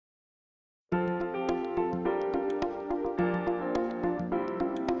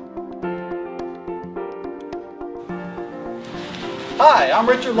Hi, I'm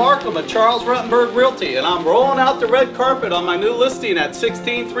Richard Larkham of Charles Ruttenberg Realty, and I'm rolling out the red carpet on my new listing at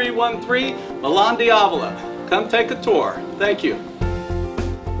 16313 Milandi Avila. Come take a tour. Thank you.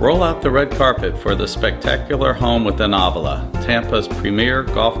 Roll out the red carpet for the spectacular home within Avila, Tampa's premier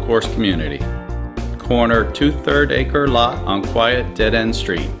golf course community. Corner 2/3 acre lot on quiet dead-end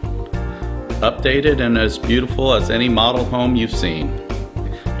street. Updated and as beautiful as any model home you've seen.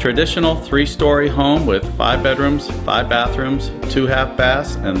 Traditional 3-story home with 5 bedrooms, 5 bathrooms, 2 half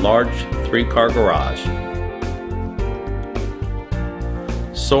baths, and large 3-car garage.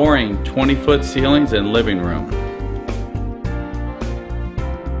 Soaring 20-foot ceilings and living room.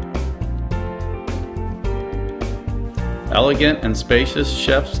 Elegant and spacious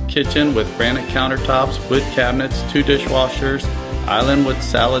chef's kitchen with granite countertops, wood cabinets, 2 dishwashers, island with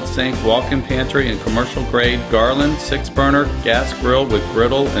salad sink, walk-in pantry, and commercial grade Garland 6-burner gas grill with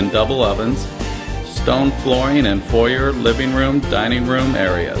griddle and double ovens, stone flooring and foyer, living room, dining room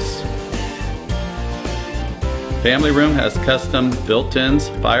areas. Family room has custom built-ins,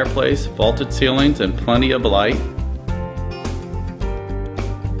 fireplace, vaulted ceilings, and plenty of light.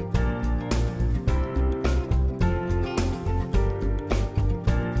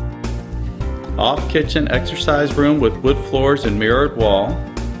 Off-kitchen exercise room with wood floors and mirrored wall.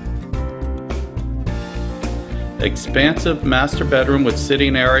 Expansive master bedroom with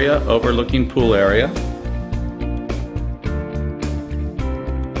sitting area overlooking pool area.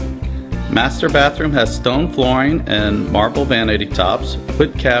 Master bathroom has stone flooring and marble vanity tops,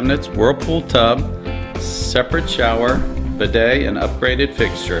 wood cabinets, whirlpool tub, separate shower, bidet, and upgraded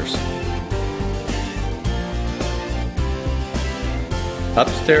fixtures.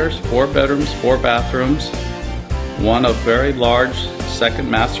 Upstairs, 4 bedrooms, 4 bathrooms, one a very large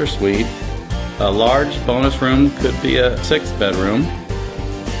second master suite. A large bonus room could be a 6th bedroom.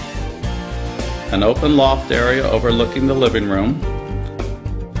 An open loft area overlooking the living room.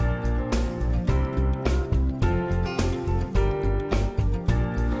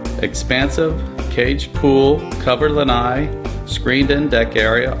 Expansive caged pool, covered lanai, screened-in deck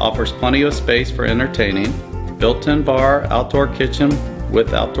area offers plenty of space for entertaining. Built-in bar, outdoor kitchen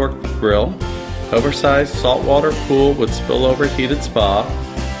with outdoor grill, oversized saltwater pool with spillover heated spa,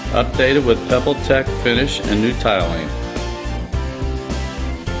 updated with Pebble Tech finish and new tiling.